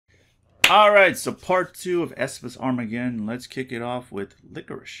Alright, so part 2 of aespa's Armageddon. Let's kick it off with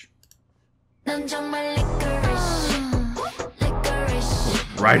Licorice.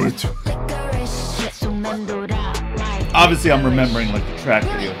 Right into obviously I'm remembering like the track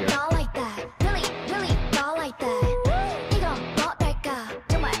video here.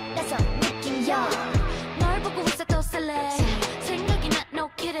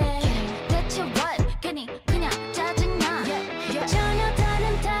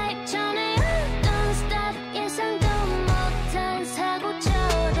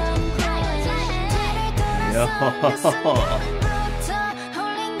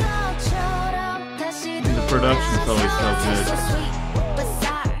 The production's always so good.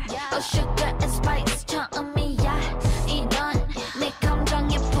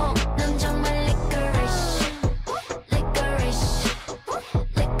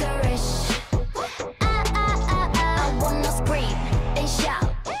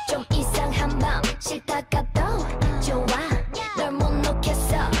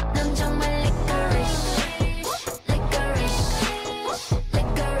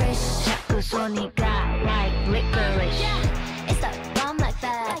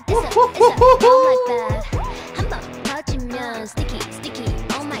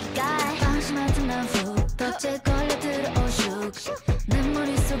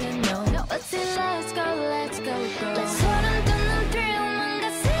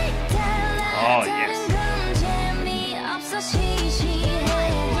 Oh yes.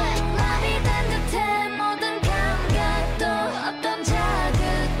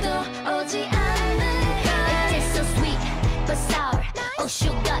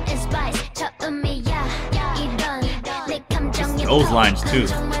 Those lines too.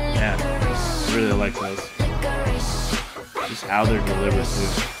 Yeah, I really like those. Just how they're delivered too.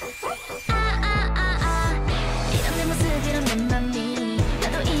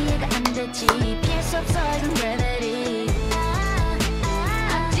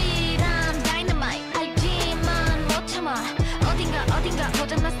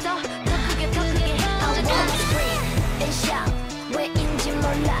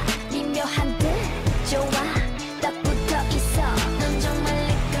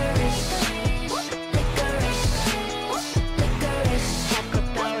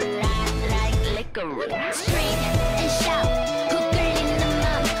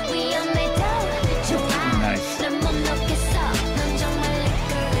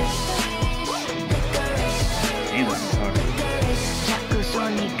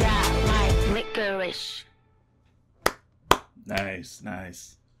 Nice,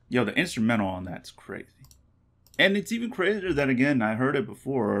 nice. Yo, the instrumental on that's crazy. And it's even crazier that, again, I heard it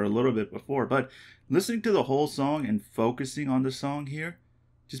before, or a little bit before, but listening to the whole song and focusing on the song here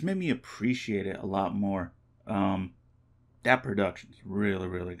just made me appreciate it a lot more. That production's really,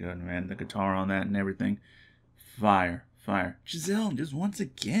 really good, man. The guitar on that and everything. Fire, fire. Giselle, just once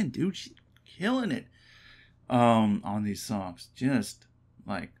again, dude, she's killing it on these songs. Just,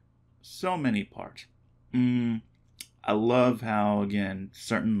 like, so many parts. I love how, again,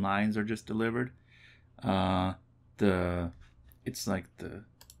 certain lines are just delivered. It's like the,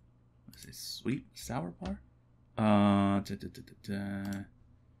 what's it, sweet, sour part?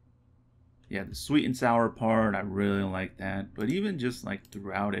 Yeah, the sweet and sour part, I really like that. But even just like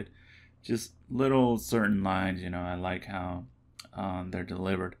throughout it, just little certain lines, you know, I like how they're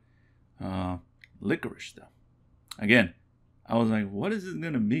delivered. Licorice, though. Again, I was like, what is this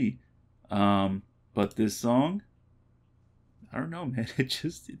gonna be? But this song, I don't know, man.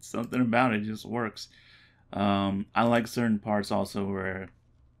 It's something about it just works. I like certain parts also where,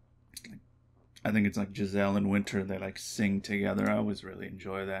 like, I think it's like Giselle and Winter, they like sing together. I always really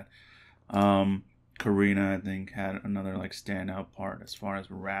enjoy that. Karina, I think, had another like standout part as far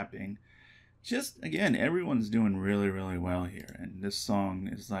as rapping. Just, again, everyone's doing really, really well here. And this song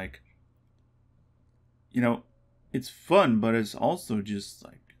is like, you know, it's fun, but it's also just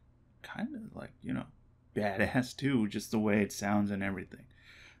like, kind of like, you know, badass too, just the way it sounds and everything.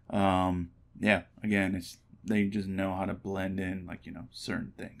 Yeah, again, they just know how to blend in, like, you know,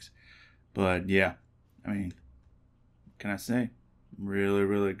 certain things. But yeah, I mean, what can I say? Really,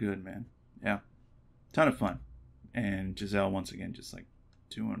 really good, man. Yeah, ton of fun. And Giselle, once again, just like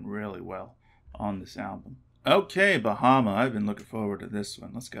doing really well on this album. Okay, Bahama, I've been looking forward to this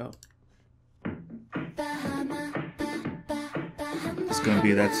one. Let's go. It's gonna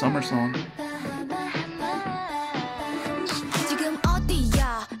be that summer song.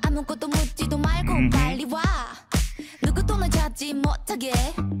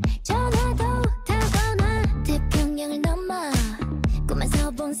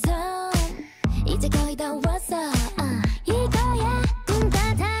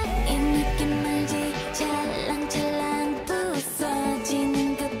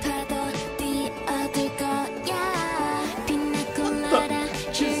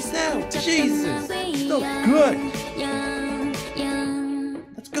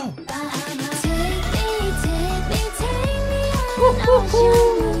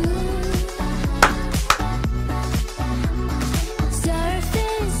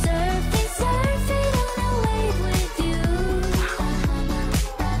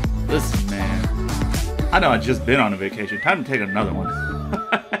 Listen, man. I know I just been on a vacation. Time to take another one.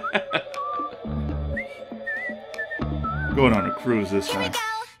 Going on a cruise this time.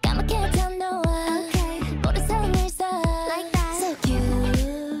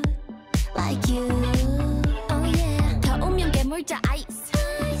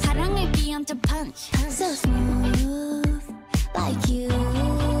 So smooth, like you.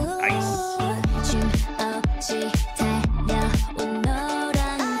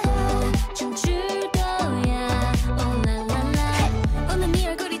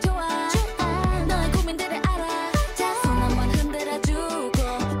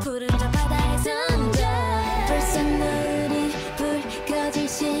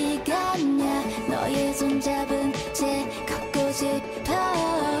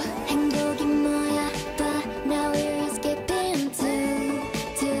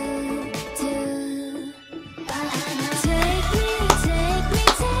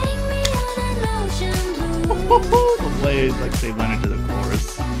 The waves, like they went into the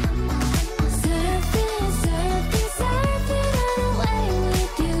chorus.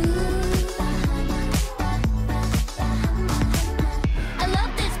 I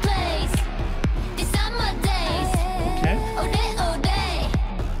love this place. These summer days. Okay. All day.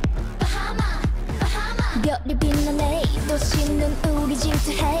 Bahama. 별이 빛나네. 도시는 우리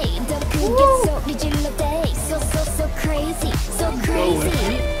질투해. 더 크게 소리 질러 대. So crazy, so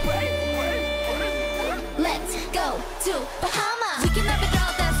crazy. Let's go to Bahama. We can have it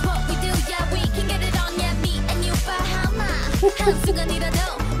all, that's what we do. Yeah, we can get it on, yeah, me and you, Bahama. 한순간이라도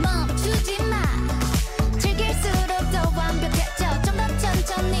멈추지 마. 즐길수록 더 완벽해져. 좀 더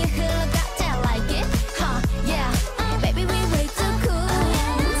천천히 흘러가자, like it, huh? Yeah, baby, we way too cool.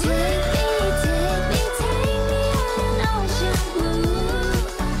 Take me on an ocean blue.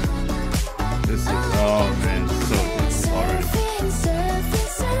 This is, oh man, so good already.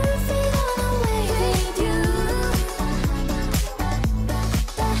 Surfing on a wave with you.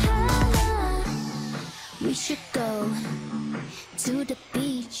 Bahama. We should go to the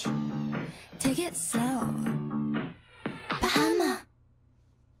beach. Take it slow. Bahama.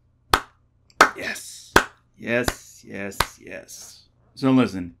 Yes. So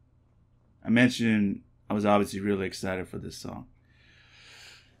listen, I mentioned I was obviously really excited for this song.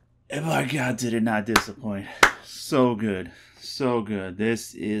 And my God, did it not disappoint. So good.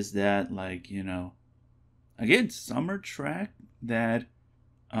 This is that, like, you know, again, summer track that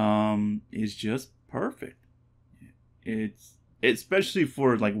is just perfect. It's especially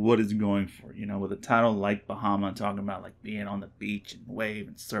for like what it's going for, you know, with a title like Bahama, talking about like being on the beach and wave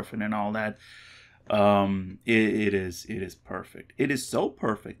and surfing and all that. It is perfect. It is so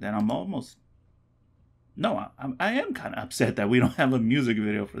perfect that I'm almost, no, I am kind of upset that we don't have a music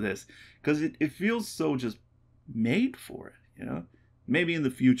video for this, because it feels so just made for it, you know. Maybe in the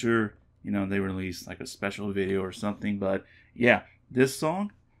future, you know, they release like a special video or something, but yeah, this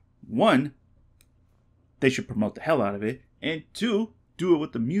song, one, they should promote the hell out of it, and two, do it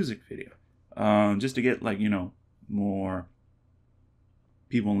with the music video, just to get, like, you know, more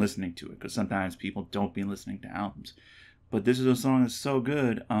people listening to it, because sometimes people don't be listening to albums. But this is a song that's so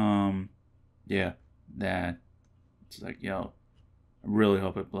good, yeah, that it's like, yo, I really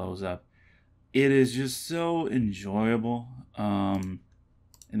hope it blows up. It is just so enjoyable, and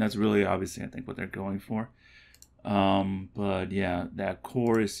that's really obviously I think what they're going for. But yeah, that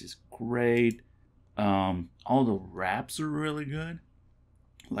chorus is great. All the raps are really good.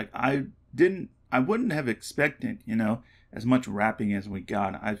 Like I wouldn't have expected, you know, as much rapping as we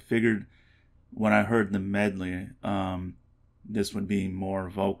got. I figured when I heard the medley, this would be more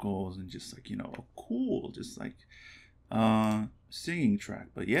vocals and just like, you know, a cool, just like singing track.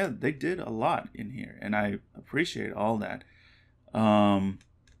 But yeah, they did a lot in here, and I appreciate all that.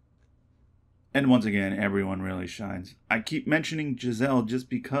 And once again, everyone really shines. I keep mentioning Giselle just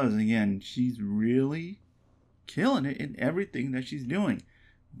because, again, she's really killing it in everything that she's doing.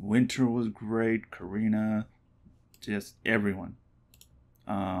 Winter was great. Karina, just everyone.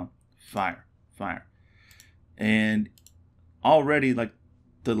 Fire. And already, like,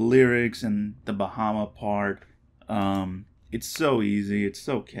 the lyrics and the Bahama part, it's so easy. It's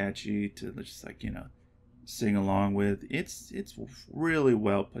so catchy to just, like, you know, sing along with. It's really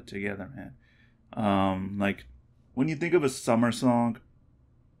well put together, man. Like, when you think of a summer song,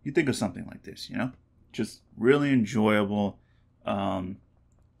 you think of something like this, you know? Just really enjoyable,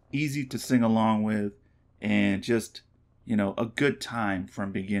 easy to sing along with, and just, you know, a good time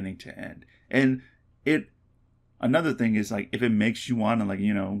from beginning to end. And another thing is, like, if it makes you want to, like,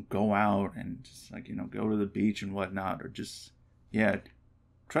 you know, go out and just, like, you know, go to the beach and whatnot, or just, yeah,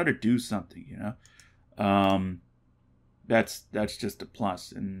 try to do something, you know? that's just a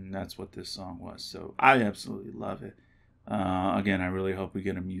plus, and that's what this song was. So I absolutely love it. Again, I really hope we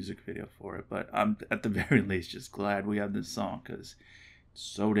get a music video for it, but I'm at the very least just glad we have this song because it's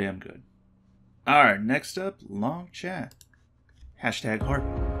so damn good. All right, next up, long chat. Hashtag heart.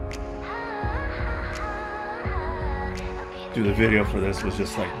 Dude, the video for this was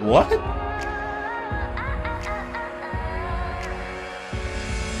just like, what?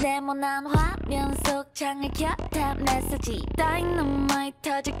 네모난 화면 속 창을 켜 탑 메시지 다이너마이트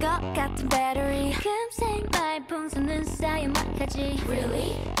터질 것 같은 배터리 금색 말풍선은 쌓여만까지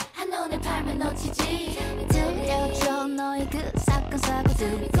Really? 한눈에 팔면 놓치지 들려줘 너의 그 사건 사고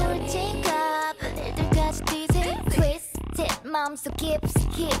꼴찌가 분들까지 뒤새 Twisted 마음속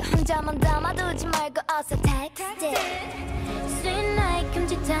깊숙이 혼자만 담아두지 말고 어서 text it Sweet night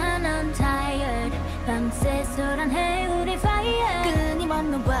금지탄 I'm tired 밤새 소란해 우리 fire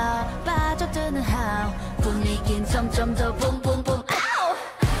끊임없는 wow 빠져드는 how 분위긴 점점 더 boom boom boom ow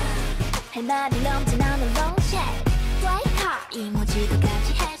할 말이 넘쳐나는 long chat Fly car 이모지도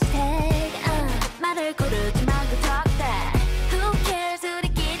같이 hashtag 말을 고르지 말고 talk that Who cares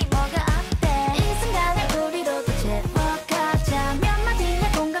우리끼리 뭐가 어때 이 순간을 우리도 더 채워가자 몇 마디에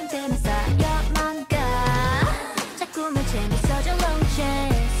공감되는 쌓여만 가 자꾸만 재밌어져 long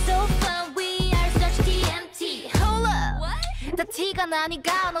chat So far we are such TMT Hold up 다 티가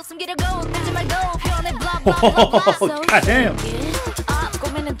나니까 너 숨기려고 하지 말고 편해 blah blah blah blah So goddamn.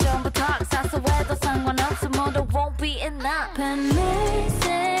 고민은 전부 talk 사소해도 상관없어 모두 won't be enough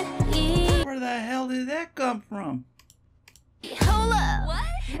밤새 Where the hell did that come from? Hold up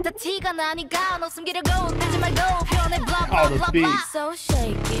다 티가 나니까 너 숨기려고 하지 말고 편해 blah blah Oh, the blah beat. blah So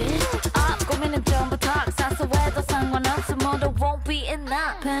shake it 고민은 전부 talk 사소해도 상관없어 모두 won't be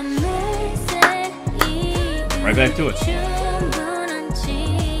enough 밤새 Right back to it. 충분한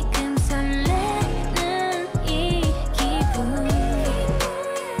지금 설레는 이 기분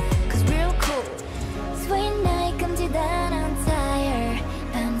Cause real cool Sweet night 금지단 I'm tired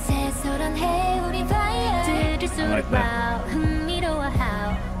밤새 소란해 우리 fire 들을수록 like that. wow 흥미로워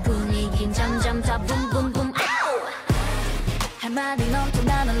how 분위긴 점점 더 boom boom boom ow 할 말이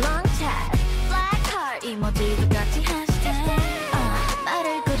넘쳐나는 long chat Black heart 이모지도 같이 hashtag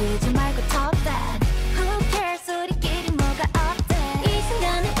말을 고르지 말고 talk that Who cares 우리끼리 뭐가 어때 이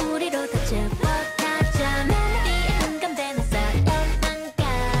순간을 우리로 다 채워가자 멜로디에 공감되는 쌓여만 가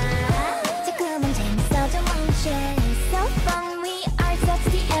자꾸만 재밌어져 long chat So fun we are such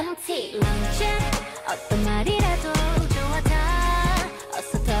TMT long chat 어떤 말이라도 좋아 다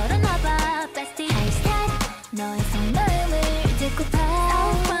어서 털어놔봐 bestie hashtag 너의 속마음을 듣고파 So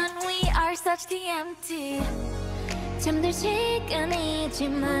fun we are such TMT 잠들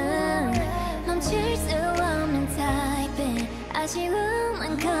시간이지만 멈출 수 없는 타입의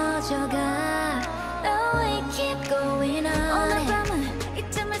아쉬움은 커져가 Oh we keep going on 오늘 밤은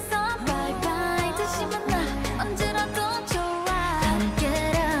이쯤에서 bye bye 다시 만나 언제라도 좋아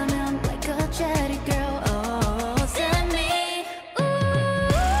함께라면 like a cherry girl Oh send me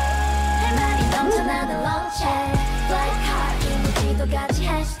할 말이 넘쳐나는 long chat Black heart 이모지도 같이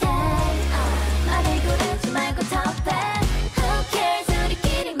hashtag 말을 고르지 말고 talk that Who cares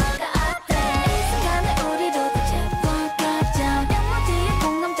우리끼리 뭐가 어때 이 순간을 우리도 다 채워가자 몇 마디에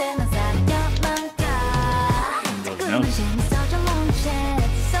공감되는 쌓여만 가 자꾸만 재밌어져 long chat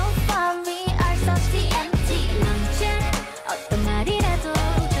So far we are such TMT long chat 어떤 말이라도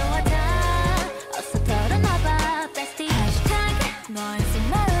좋아 다 어서 털어놔봐 bestie hashtag 너의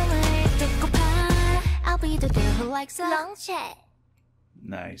속마음을 듣고파 I'll be the girl who likes a long chat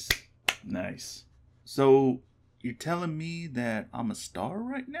Nice. Nice. So, you're telling me that I'm a star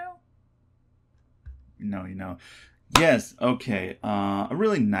right now? No. Yes, okay. A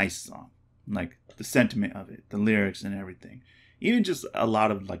really nice song. Like, the sentiment of it, the lyrics and everything. Even just a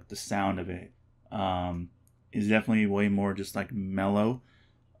lot of, like, the sound of it is definitely way more just, like, mellow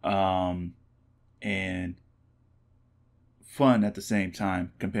and fun at the same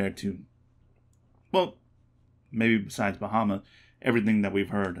time compared to, well, maybe besides Bahama, everything that we've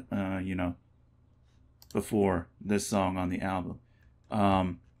heard, before this song on the album.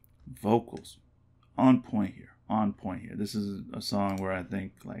 Vocals, on point here. This is a song where I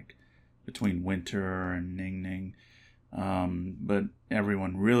think, like, between Winter and Ning Ning, but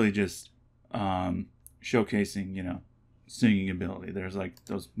everyone really just showcasing, singing ability. There's, like,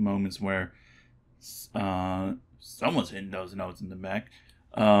 those moments where someone's hitting those notes in the back.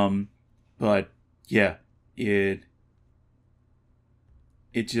 But, yeah, it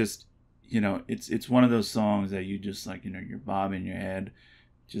just, it's one of those songs that you just, like, you're bobbing your head,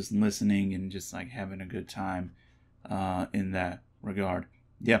 just listening and just, like, having a good time in that regard.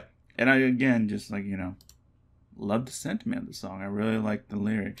 Yeah. And I, again, just, like, love the sentiment of the song. I really like the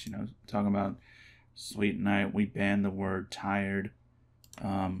lyrics, you know, talking about sweet night, we banned the word tired,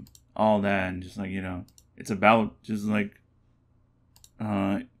 all that, and just like, you know, it's about just like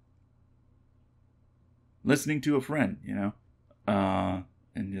listening to a friend, you know,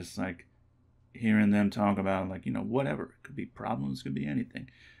 and just like hearing them talk about like, you know, whatever. It could be problems, could be anything.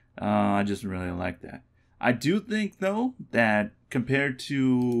 I just really like that. I do think though that compared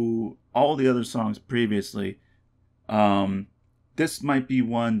to all the other songs previously, this might be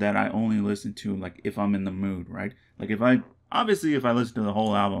one that I only listen to like if I'm in the mood, right? Like if I listen to the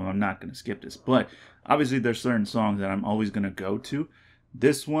whole album, I'm not gonna skip this. But obviously there's certain songs that I'm always gonna go to.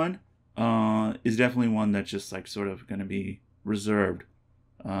 This one is definitely one that's just like sort of gonna be reserved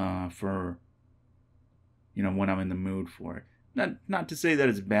for, you know, when I'm in the mood for it. Not to say that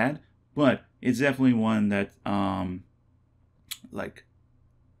it's bad, but it's definitely one that like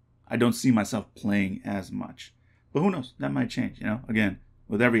I don't see myself playing as much. But who knows? That might change, you know? Again,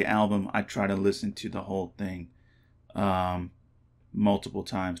 with every album, I try to listen to the whole thing multiple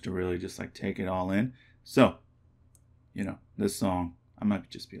times to really just like take it all in. So, you know, this song, I might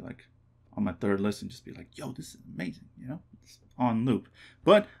just be like, on my third listen, just be like, yo, this is amazing, you know? It's on loop.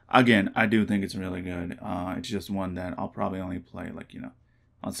 But again, I do think it's really good. It's just one that I'll probably only play like, you know,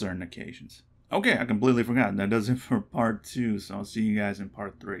 on certain occasions. Okay, I completely forgot. That does it for part 2, so I'll see you guys in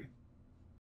part 3.